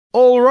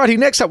Alrighty,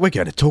 next up we're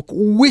going to talk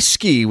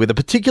whiskey with a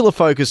particular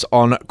focus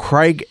on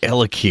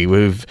Craigellachie.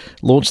 We've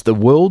launched the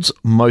world's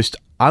most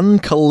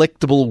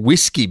uncollectable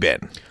whiskey,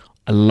 Ben.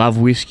 I love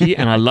whiskey,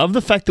 and I love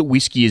the fact that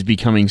whiskey is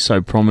becoming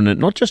so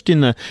prominent, not just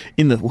in the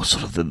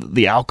sort of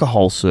the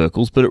alcohol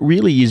circles, but it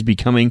really is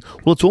becoming,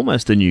 well, it's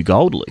almost the new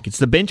gold league. It's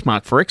the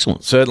benchmark for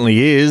excellence. Certainly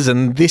is,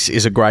 and this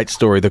is a great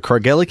story. The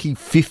Craigellachie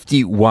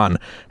 51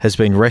 has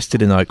been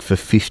rested in oak for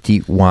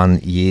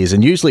 51 years,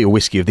 and usually a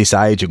whiskey of this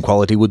age and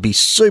quality would be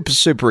super,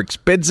 super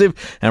expensive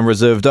and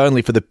reserved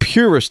only for the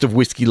purest of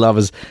whiskey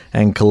lovers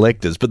and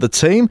collectors. But the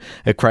team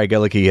at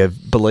Craigellachie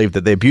have believed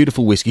that their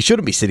beautiful whiskey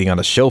shouldn't be sitting on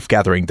a shelf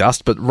gathering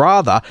dust, but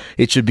rather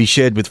it should be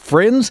shared with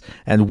friends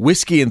and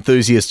whiskey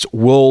enthusiasts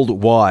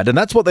worldwide. And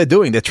that's what they're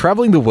doing. They're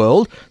travelling the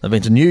world. They've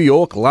been to New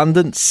York,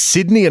 London,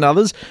 Sydney and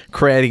others,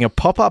 creating a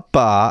pop-up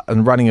bar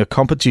and running a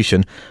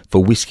competition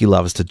for whiskey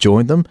lovers to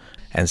join them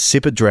and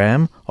sip a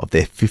dram of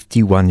their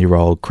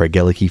 51-year-old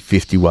Craigellachie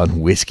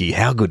 51 whiskey.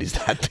 How good is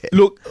that, Ben?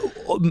 Look,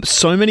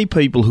 so many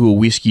people who are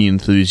whiskey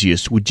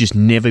enthusiasts would just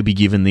never be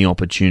given the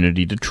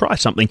opportunity to try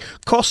something.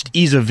 Cost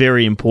is a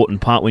very important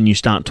part when you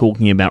start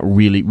talking about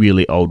really,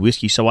 really old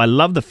whiskey. So I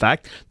love the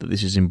fact that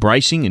this is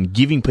embracing and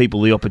giving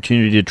people the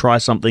opportunity to try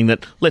something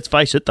that, let's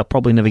face it, they'll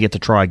probably never get to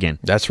try again.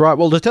 That's right.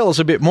 Well, to tell us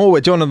a bit more,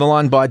 we're joined on the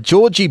line by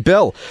Georgie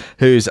Bell,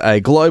 who's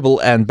a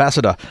global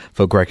ambassador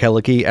for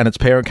Craigellachie and its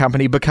parent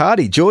company,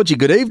 Bacardi. Georgie,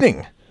 good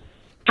evening.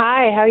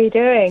 Hi, how are you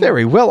doing?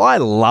 Very well. I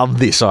love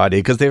this idea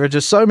because there are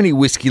just so many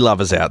whiskey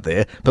lovers out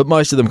there, but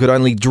most of them could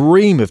only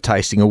dream of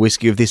tasting a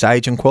whiskey of this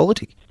age and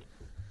quality.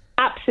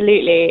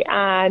 Absolutely,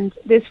 and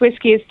this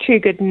whiskey is too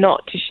good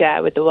not to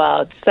share with the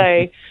world.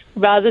 So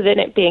rather than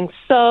it being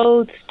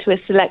sold to a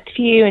select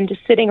few and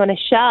just sitting on a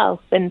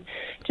shelf and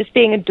just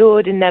being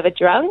adored and never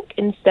drunk,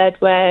 instead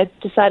we're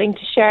deciding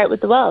to share it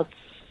with the world.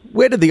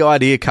 Where did the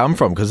idea come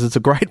from? Because it's a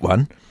great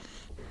one.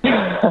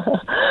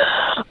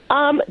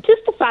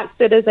 Just the fact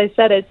that, as I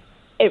said,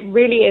 it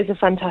really is a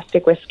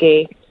fantastic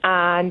whiskey.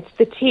 And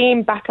the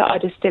team back at our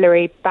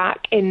distillery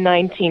back in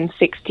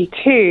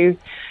 1962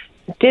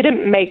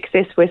 didn't make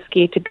this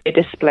whiskey to be a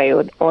display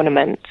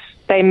ornament.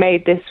 They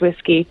made this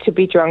whiskey to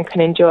be drunk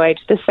and enjoyed,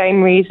 the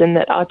same reason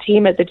that our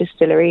team at the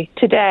distillery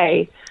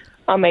today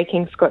are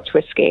making Scotch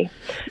whiskey.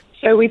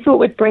 So we thought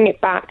we'd bring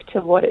it back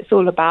to what it's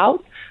all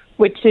about,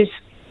 which is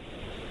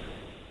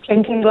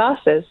clinking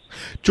glasses.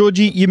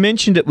 Georgie, you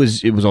mentioned it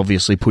was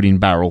obviously put in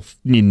barrel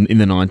in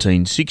the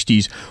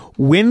 1960s.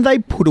 When they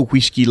put a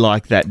whiskey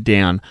like that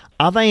down,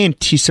 are they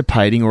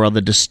anticipating, or are the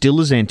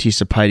distillers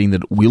anticipating,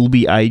 that it will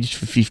be aged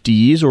for 50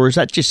 years, or is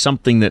that just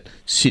something that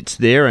sits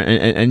there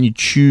and you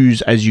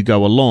choose as you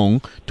go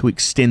along to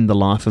extend the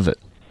life of it?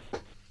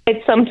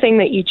 It's something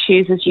that you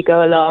choose as you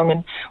go along,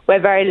 and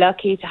we're very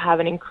lucky to have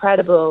an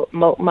incredible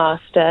malt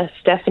master,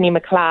 Stephanie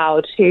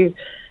McLeod, who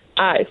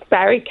is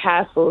very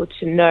careful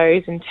to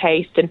nose and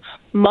taste and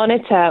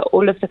monitor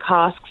all of the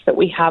casks that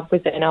we have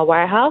within our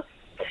warehouse.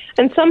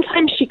 And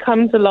sometimes she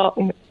comes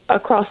along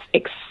across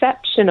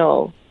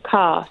exceptional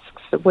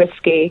casks of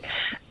whiskey,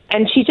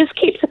 and she just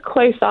keeps a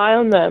close eye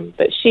on them,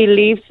 but she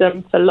leaves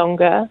them for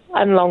longer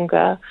and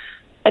longer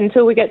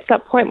until we get to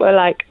that point where,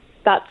 like,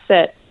 that's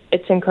it.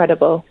 It's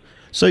incredible.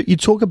 So you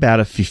talk about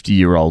a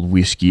 50-year-old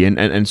whiskey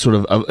and sort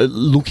of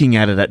looking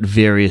at it at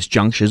various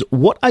junctures.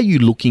 What are you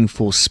looking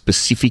for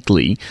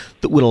specifically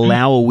that would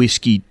allow a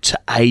whiskey to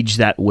age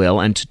that well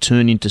and to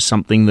turn into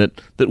something that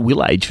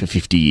will age for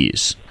 50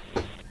 years?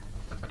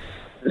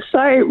 So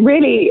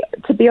really,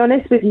 to be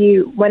honest with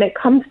you, when it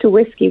comes to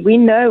whiskey, we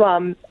know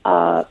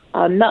our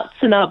nuts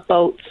and our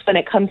bolts when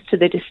it comes to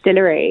the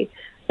distillery,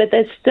 but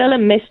there's still a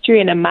mystery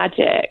and a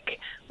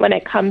magic when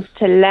it comes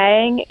to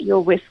laying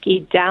your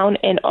whiskey down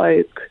in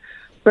oak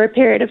for a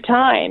period of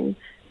time.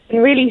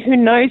 And really, who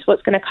knows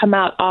what's going to come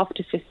out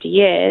after 50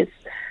 years.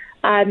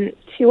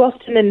 Too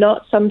often than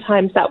not,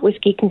 sometimes that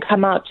whiskey can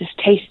come out just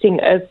tasting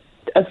of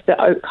the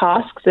oak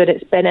casks that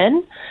it's been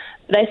in.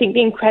 But I think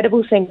the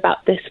incredible thing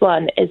about this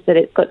one is that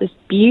it's got this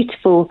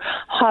beautiful,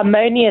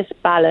 harmonious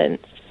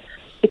balance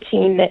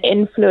between the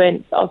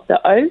influence of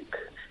the oak,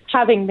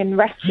 having been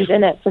rested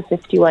in it for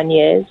 51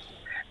 years,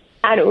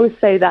 and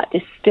also that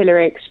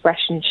distillery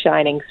expression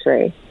shining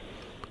through.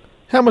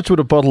 How much would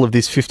a bottle of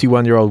this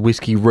 51-year-old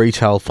whiskey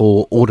retail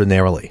for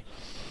ordinarily?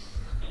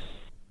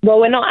 Well,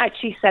 we're not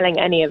actually selling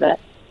any of it.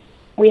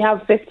 We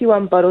have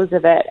 51 bottles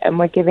of it, and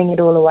we're giving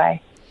it all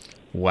away.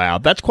 Wow,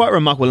 that's quite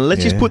remarkable. And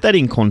let's just put that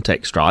in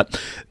context, right?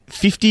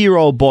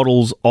 50-year-old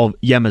bottles of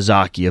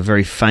Yamazaki, a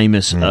very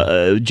famous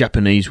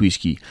Japanese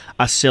whiskey,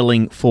 are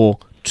selling for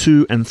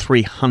 $200,000 and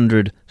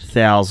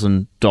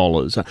 $300,000.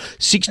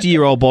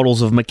 60-year-old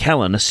bottles of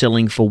Macallan are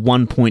selling for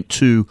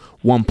 $1.2,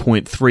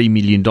 $1.3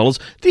 million.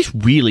 This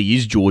really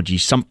is, Georgie,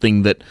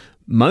 something that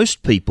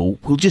most people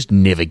will just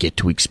never get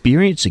to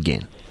experience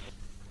again.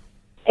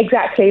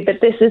 Exactly,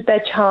 but this is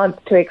their chance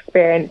to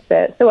experience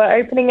it. So we're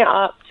opening it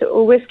up to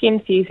all whiskey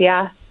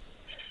enthusiasts.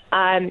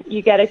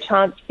 You get a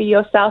chance for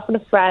yourself and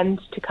a friend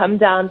to come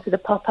down to the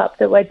pop-up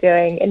that we're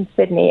doing in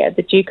Sydney at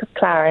the Duke of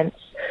Clarence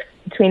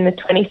between the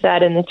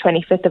 23rd and the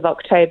 25th of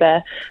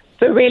October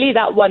but really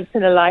that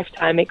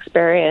once-in-a-lifetime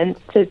experience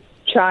to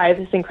try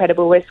this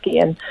incredible whiskey.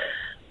 And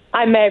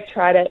I may have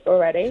tried it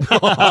already.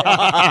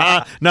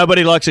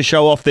 Nobody likes to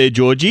show off there,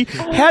 Georgie.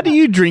 How do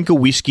you drink a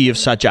whiskey of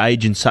such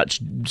age and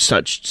such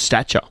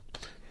stature?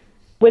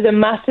 With a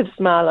massive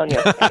smile on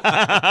your face.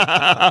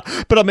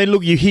 But I mean,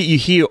 look, you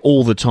hear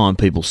all the time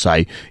people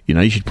say,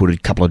 you should put a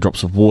couple of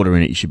drops of water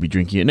in it, you should be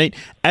drinking it neat.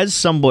 As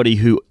somebody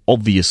who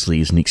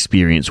obviously is an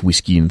experienced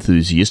whiskey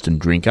enthusiast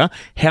and drinker,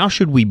 how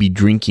should we be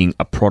drinking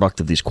a product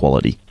of this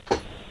quality?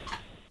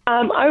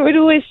 I would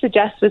always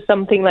suggest with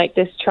something like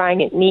this, trying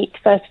it neat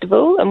first of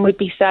all, and would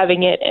be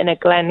serving it in a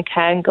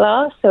Glencairn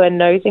glass, so a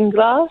nosing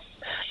glass.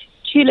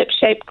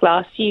 Tulip-shaped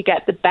glass, so you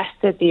get the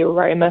best of the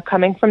aroma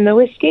coming from the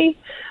whiskey.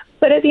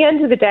 But at the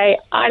end of the day,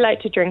 I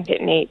like to drink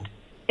it neat.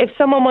 If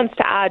someone wants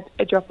to add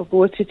a drop of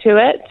water to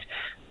it,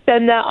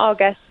 then they're our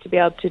guests to be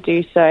able to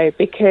do so,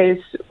 because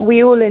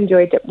we all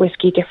enjoy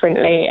whiskey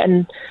differently.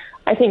 And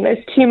I think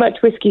there's too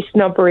much whiskey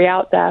snobbery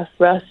out there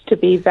for us to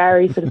be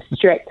very sort of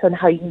strict on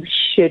how you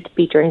should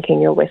be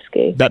drinking your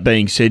whiskey. That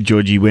being said,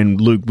 Georgie, when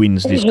Luke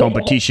wins this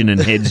competition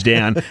and heads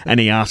down and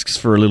he asks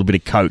for a little bit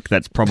of Coke,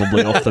 that's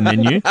probably off the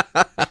menu.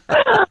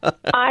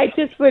 I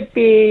just would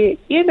be,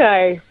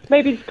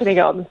 maybe just putting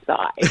it on the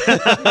side.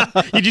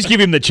 You just give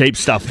him the cheap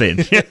stuff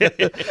then.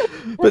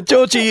 But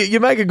Georgie, you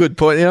make a good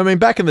point. I mean,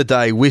 back in the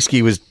day,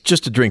 whiskey was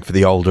just a drink for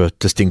the older,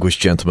 distinguished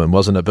gentlemen,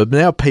 wasn't it? But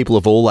now people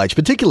of all age,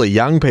 particularly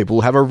young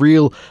people, have a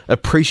real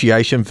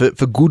appreciation for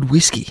good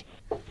whiskey.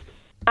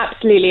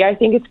 Absolutely. I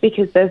think it's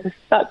because there's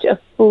such a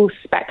full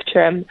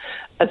spectrum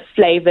of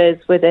flavours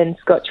within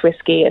Scotch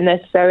whisky, and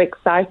they're so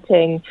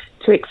exciting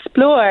to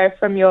explore,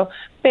 from your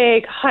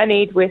big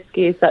honeyed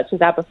whiskies such as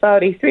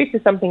Aberfeldy through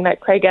to something like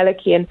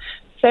Craigellachie, and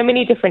so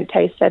many different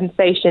taste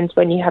sensations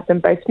when you have them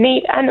both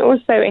neat and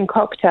also in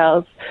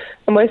cocktails.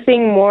 And we're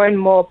seeing more and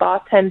more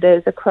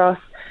bartenders across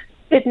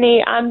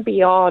Sydney and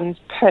beyond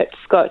put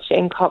Scotch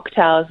in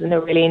cocktails in a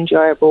really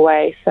enjoyable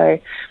way. So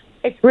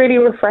it's really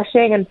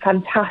refreshing and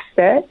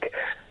fantastic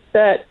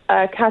that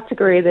a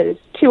category that is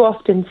too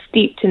often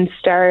steeped in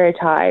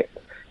stereotype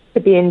to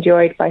be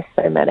enjoyed by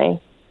so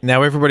many.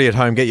 Now, everybody at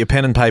home, get your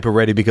pen and paper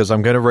ready, because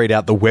I'm going to read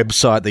out the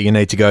website that you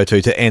need to go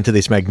to enter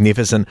this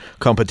magnificent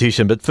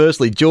competition. But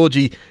firstly,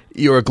 Georgie,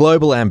 you're a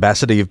global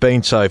ambassador. You've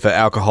been so for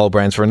alcohol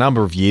brands for a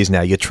number of years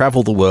now. You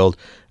travel the world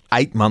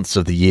 8 months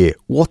of the year.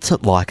 What's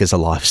it like as a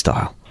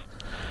lifestyle?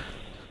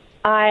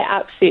 I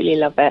absolutely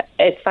love it.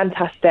 It's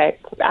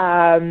fantastic.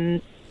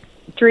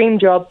 Dream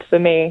job for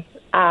me.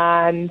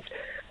 And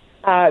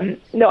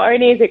not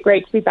only is it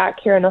great to be back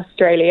here in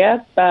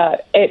Australia,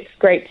 but it's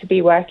great to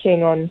be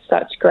working on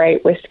such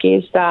great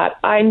whiskies that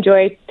I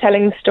enjoy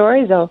telling the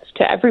stories of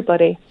to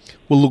everybody.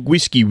 Well, look,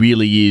 whiskey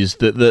really is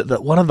the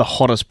one of the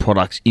hottest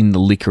products in the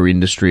liquor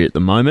industry at the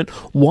moment.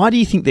 Why do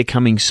you think they're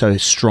coming so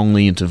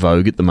strongly into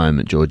vogue at the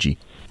moment, Georgie?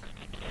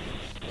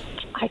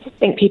 I just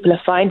think people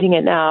are finding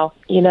it now.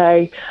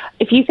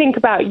 If you think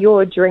about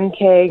your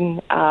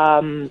drinking,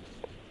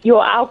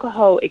 your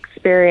alcohol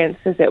experience,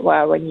 as it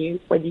were, when you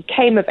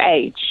came of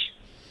age,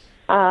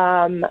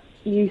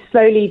 you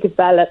slowly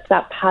develop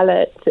that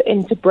palate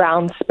into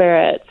brown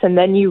spirits, and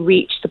then you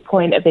reach the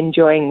point of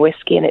enjoying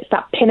whiskey, and it's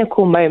that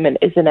pinnacle moment,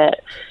 isn't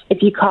it?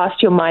 If you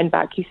cast your mind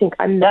back, you think,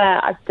 I'm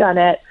there, I've done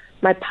it,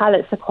 my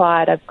palate's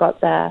acquired, I've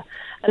got there.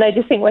 And I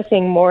just think we're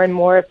seeing more and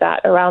more of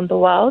that around the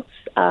world.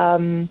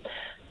 And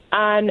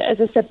as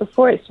I said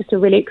before, it's just a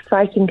really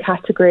exciting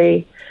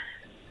category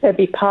to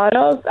be part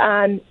of,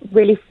 and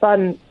really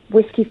fun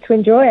whiskies to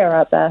enjoy are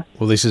out there.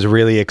 Well, this is a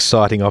really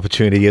exciting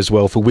opportunity as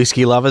well for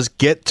whiskey lovers.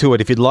 Get to it.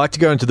 If you'd like to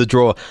go into the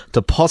draw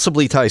to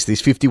possibly taste this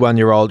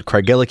 51-year-old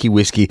Craigellachie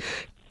whiskey,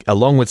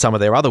 along with some of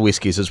their other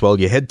whiskies as well,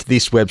 you head to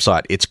this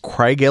website. It's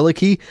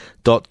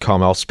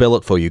Craigellachie.com. I'll spell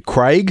it for you.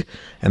 Craig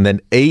and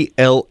then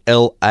ELLACHIE.com.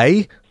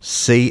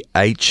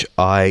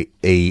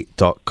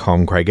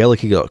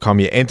 Craigellachie.com.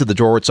 You enter the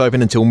draw. It's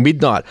open until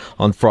midnight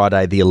on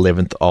Friday, the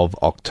 11th of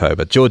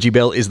October. Georgie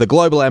Bell is the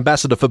global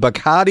ambassador for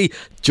Bacardi.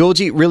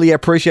 Georgie, really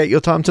appreciate your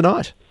time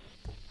tonight.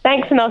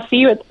 Thanks, and I'll see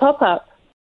you at the pop-up.